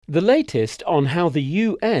The latest on how the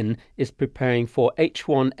UN is preparing for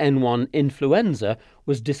H1N1 influenza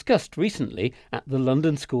was discussed recently at the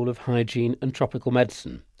London School of Hygiene and Tropical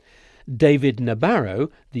Medicine. David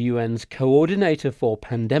Nabarro, the UN's coordinator for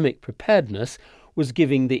pandemic preparedness, was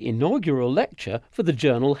giving the inaugural lecture for the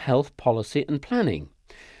journal Health Policy and Planning.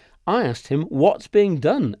 I asked him what's being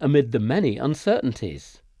done amid the many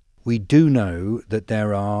uncertainties. We do know that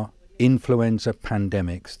there are influenza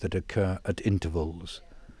pandemics that occur at intervals.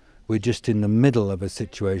 We're just in the middle of a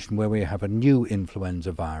situation where we have a new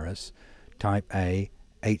influenza virus, type A,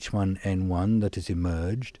 H1N1, that has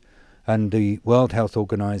emerged, and the World Health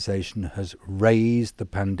Organization has raised the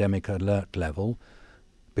pandemic alert level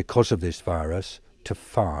because of this virus to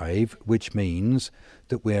 5, which means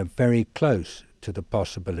that we're very close to the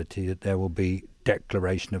possibility that there will be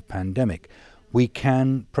declaration of pandemic. We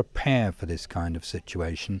can prepare for this kind of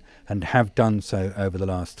situation and have done so over the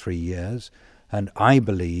last 3 years. And I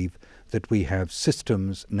believe that we have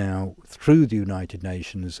systems now through the United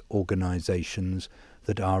Nations organizations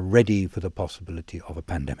that are ready for the possibility of a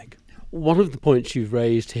pandemic. One of the points you've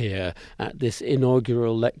raised here at this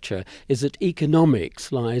inaugural lecture is that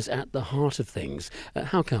economics lies at the heart of things.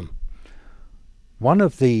 How come? One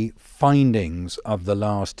of the findings of the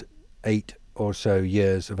last 8 or so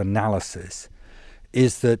years of analysis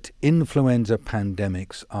is that influenza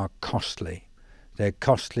pandemics are costly. They're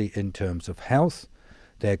costly in terms of health,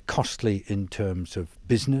 they're costly in terms of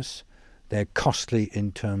business, they're costly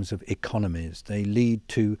in terms of economies. They lead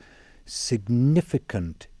to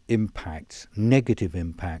significant impacts, negative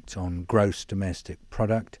impacts on gross domestic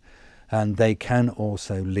product, and they can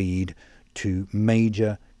also lead to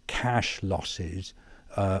major cash losses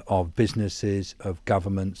of businesses, of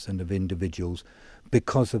governments and of individuals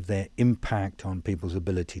because of their impact on people's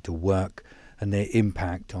ability to work and their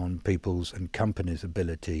impact on people's and companies'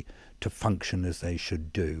 ability to function as they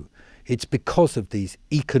should do. It's because of these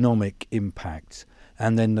economic impacts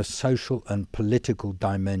and then the social and political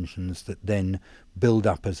dimensions that then build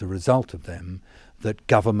up as a result of them that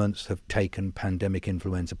governments have taken pandemic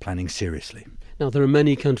influenza planning seriously. Now, there are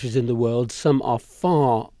many countries in the world, some are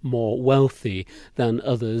far more wealthy than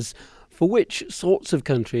others. For which sorts of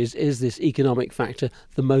countries is this economic factor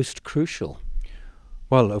the most crucial?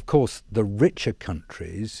 Well, of course, the richer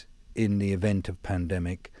countries in the event of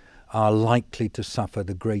pandemic are likely to suffer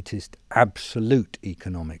the greatest absolute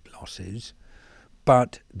economic losses,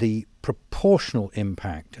 but the proportional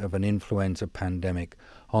impact of an influenza pandemic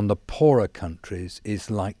on the poorer countries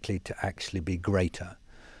is likely to actually be greater.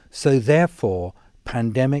 So therefore,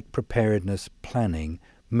 pandemic preparedness planning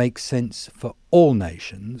makes sense for all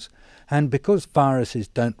nations, and because viruses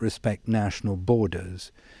don't respect national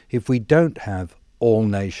borders, if we don't have all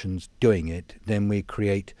nations doing it, then we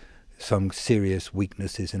create some serious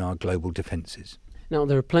weaknesses in our global defences. Now,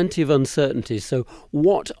 there are plenty of uncertainties, so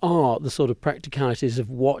what are the sort of practicalities of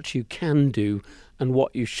what you can do and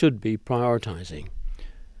what you should be prioritising?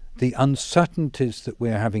 The uncertainties that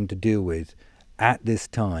we're having to deal with at this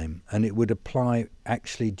time, and it would apply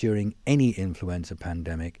actually during any influenza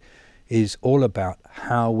pandemic, is all about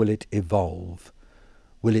how will it evolve.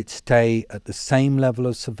 Will it stay at the same level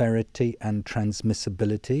of severity and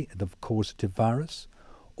transmissibility of the causative virus,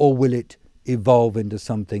 or will it evolve into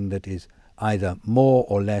something that is either more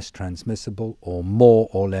or less transmissible or more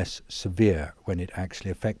or less severe when it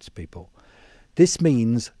actually affects people? This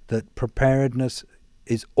means that preparedness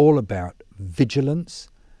is all about vigilance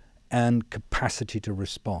and capacity to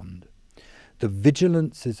respond. The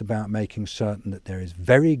vigilance is about making certain that there is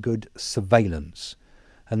very good surveillance,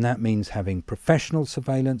 and that means having professional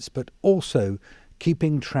surveillance, but also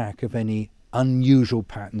keeping track of any unusual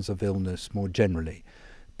patterns of illness more generally.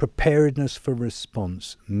 Preparedness for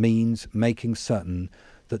response means making certain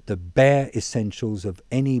that the bare essentials of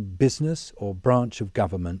any business or branch of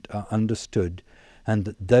government are understood and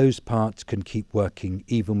that those parts can keep working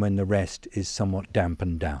even when the rest is somewhat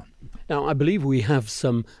dampened down. Now, I believe we have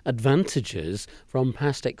some advantages from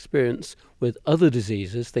past experience with other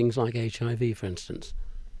diseases, things like HIV, for instance.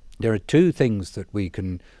 There are 2 things that we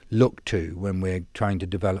can look to when we're trying to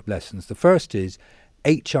develop lessons. The first is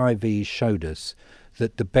HIV showed us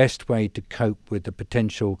that the best way to cope with the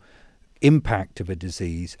potential impact of a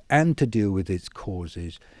disease and to deal with its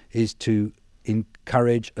causes is to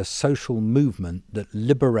encourage a social movement that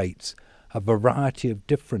liberates a variety of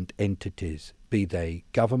different entities, be they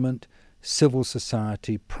government, civil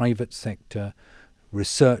society, private sector,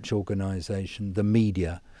 research organisation, the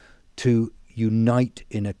media, to unite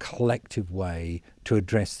in a collective way to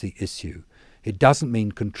address the issue. It doesn't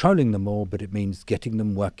mean controlling them all, but it means getting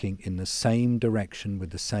them working in the same direction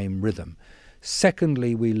with the same rhythm.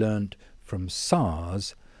 Secondly, we learned from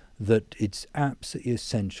SARS that it's absolutely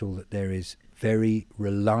essential that there is very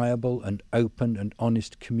reliable and open and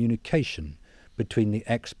honest communication between the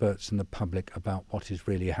experts and the public about what is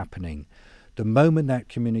really happening. The moment that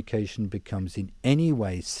communication becomes in any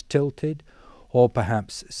way stilted or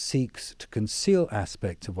perhaps seeks to conceal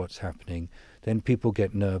aspects of what's happening, then people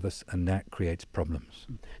get nervous and that creates problems.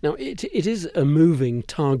 Now, it is a moving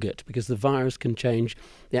target because the virus can change,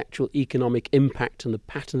 the actual economic impact and the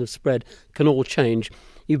pattern of spread can all change.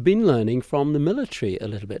 You've been learning from the military a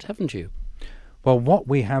little bit, haven't you? Well, what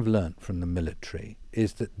we have learnt from the military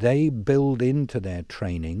is that they build into their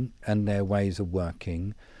training and their ways of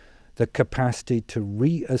working the capacity to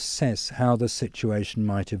reassess how the situation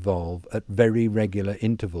might evolve at very regular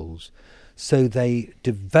intervals. So they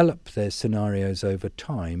develop their scenarios over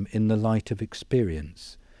time in the light of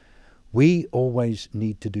experience. We always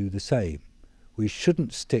need to do the same. We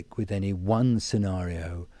shouldn't stick with any one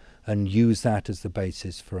scenario and use that as the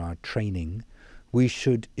basis for our training. We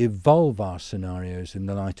should evolve our scenarios in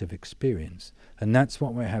the light of experience. And that's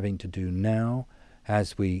what we're having to do now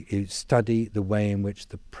as we study the way in which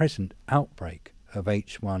the present outbreak of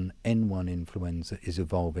H1N1 influenza is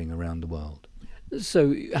evolving around the world.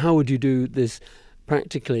 So how would you do this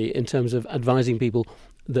practically in terms of advising people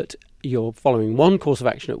that you're following one course of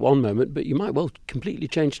action at one moment, but you might well completely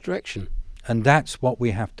change direction? And that's what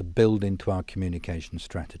we have to build into our communication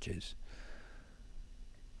strategies.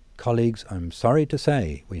 Colleagues, I'm sorry to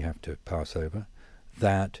say we have to pass over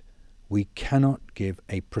that we cannot give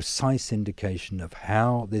a precise indication of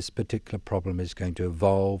how this particular problem is going to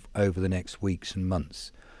evolve over the next weeks and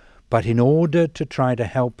months. But in order to try to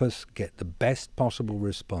help us get the best possible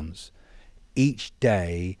response, each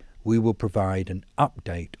day we will provide an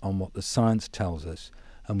update on what the science tells us,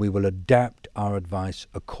 and we will adapt our advice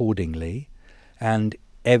accordingly. And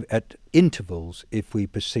at intervals, if we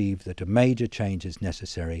perceive that a major change is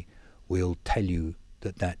necessary, we'll tell you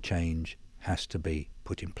that that change has to be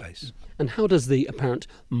put in place. And how does the apparent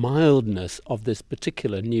mildness of this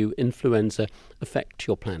particular new influenza affect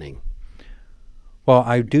your planning? Well,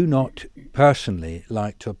 I do not personally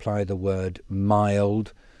like to apply the word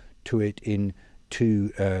mild to it in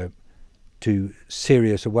too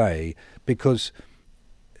serious a way, because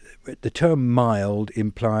the term mild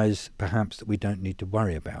implies perhaps that we don't need to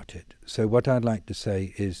worry about it. So what I'd like to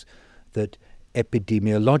say is that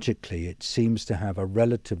epidemiologically it seems to have a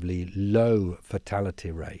relatively low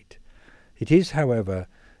fatality rate. It is, however,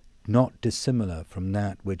 not dissimilar from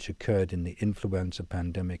that which occurred in the influenza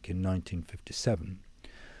pandemic in 1957.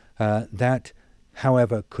 That,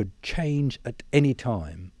 however, could change at any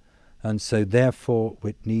time, and so therefore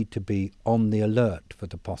we need to be on the alert for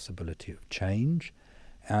the possibility of change,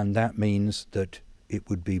 and that means that it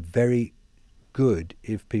would be very good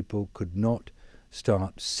if people could not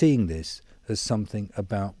start seeing this as something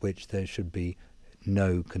about which there should be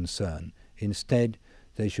no concern. Instead,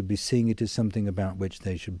 they should be seeing it as something about which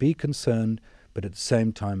they should be concerned, but at the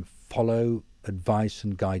same time follow advice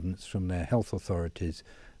and guidance from their health authorities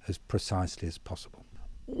as precisely as possible.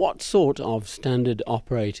 What sort of standard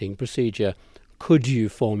operating procedure could you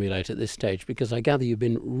formulate at this stage? Because I gather you've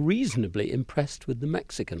been reasonably impressed with the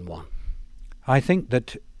Mexican one. I think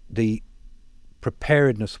that the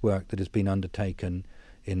preparedness work that has been undertaken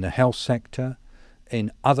in the health sector,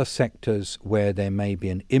 in other sectors where there may be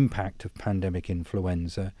an impact of pandemic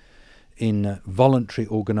influenza, in voluntary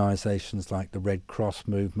organisations like the Red Cross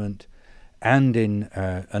movement, and in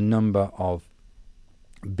a number of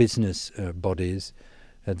business bodies,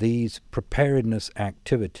 these preparedness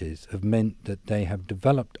activities have meant that they have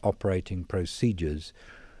developed operating procedures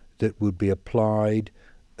that would be applied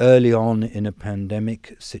early on in a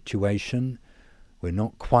pandemic situation. We're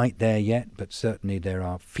not quite there yet, but certainly there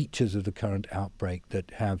are features of the current outbreak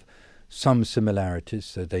that have some similarities,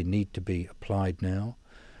 so they need to be applied now,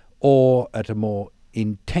 or at a more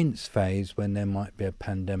intense phase when there might be a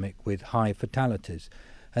pandemic with high fatalities.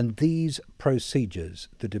 And these procedures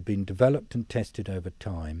that have been developed and tested over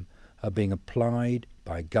time are being applied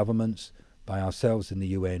by governments, by ourselves in the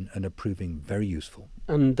UN, and are proving very useful.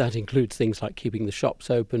 And that includes things like keeping the shops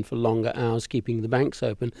open for longer hours, keeping the banks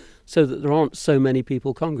open, so that there aren't so many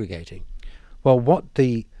people congregating. Well, what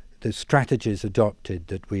the strategies adopted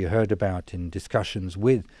that we heard about in discussions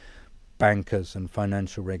with bankers and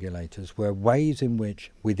financial regulators were ways in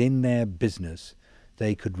which, within their business,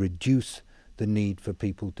 they could reduce the need for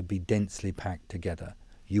people to be densely packed together.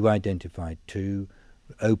 You identified two: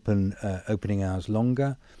 opening hours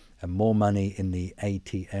longer and more money in the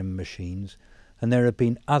ATM machines. And there have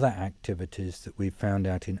been other activities that we've found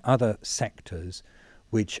out in other sectors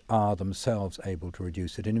which are themselves able to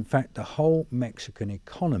reduce it. And in fact, the whole Mexican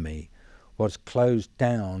economy was closed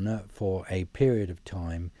down for a period of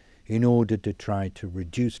time in order to try to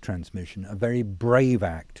reduce transmission, a very brave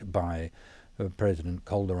act by President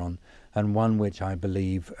Calderon, and one which I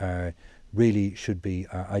believe really should be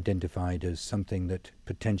identified as something that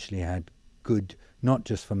potentially had good, not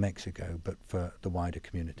just for Mexico, but for the wider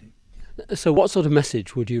community. So what sort of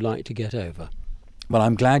message would you like to get over? Well,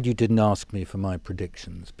 I'm glad you didn't ask me for my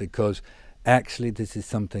predictions, because actually this is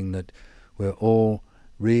something that we're all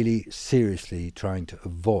really seriously trying to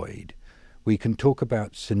avoid. We can talk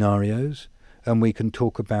about scenarios, and we can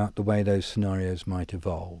talk about the way those scenarios might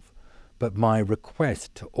evolve. But my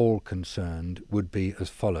request to all concerned would be as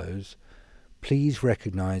follows. Please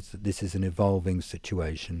recognise that this is an evolving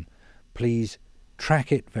situation. Please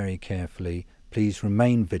track it very carefully. Please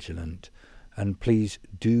remain vigilant. And please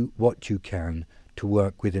do what you can to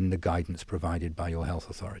work within the guidance provided by your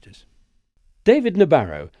health authorities. David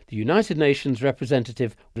Nabarro, the United Nations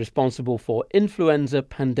representative responsible for influenza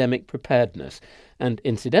pandemic preparedness, and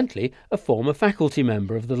incidentally a former faculty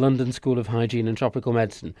member of the London School of Hygiene and Tropical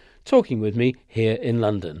Medicine, talking with me here in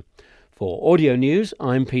London. For Audio News,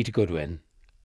 I'm Peter Goodwin.